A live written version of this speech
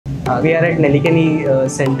We are at NELIKANI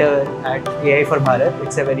Center at AI for Bharat.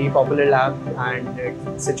 It's a very popular lab and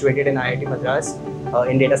it's situated in IIT Madras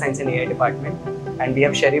in Data Science and AI department. And we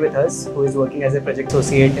have Sherry with us, who is working as a project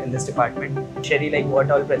associate in this department. Sherry, like what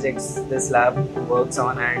all projects this lab works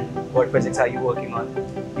on and what projects are you working on?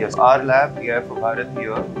 Yes, our lab, AI for Bharat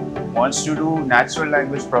here, wants to do natural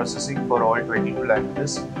language processing for all 22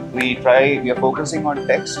 languages. We are focusing on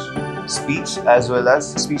text, speech as well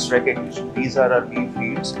as speech recognition. These are our main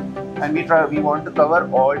fields. And we want to cover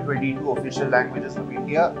all 22 official languages of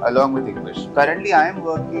India along with English. Currently, I am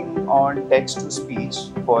working on text to speech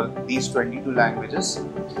for these 22 languages.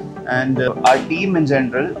 And our team in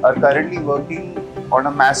general are currently working on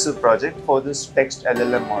a massive project for this text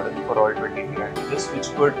LLM model for all 22 languages, which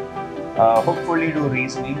could hopefully do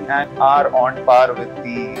reasoning and are on par with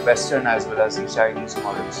the Western as well as the Chinese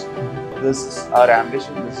models. This is our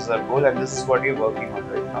ambition, this is our goal, and this is what we're working on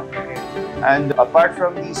right now. And apart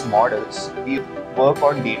from these models, we work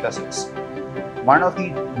on data sets. One of the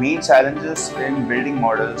main challenges in building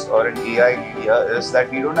models or in AI in India is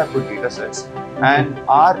that we don't have good data sets. And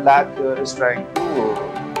our lab here is trying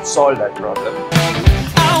to solve that problem.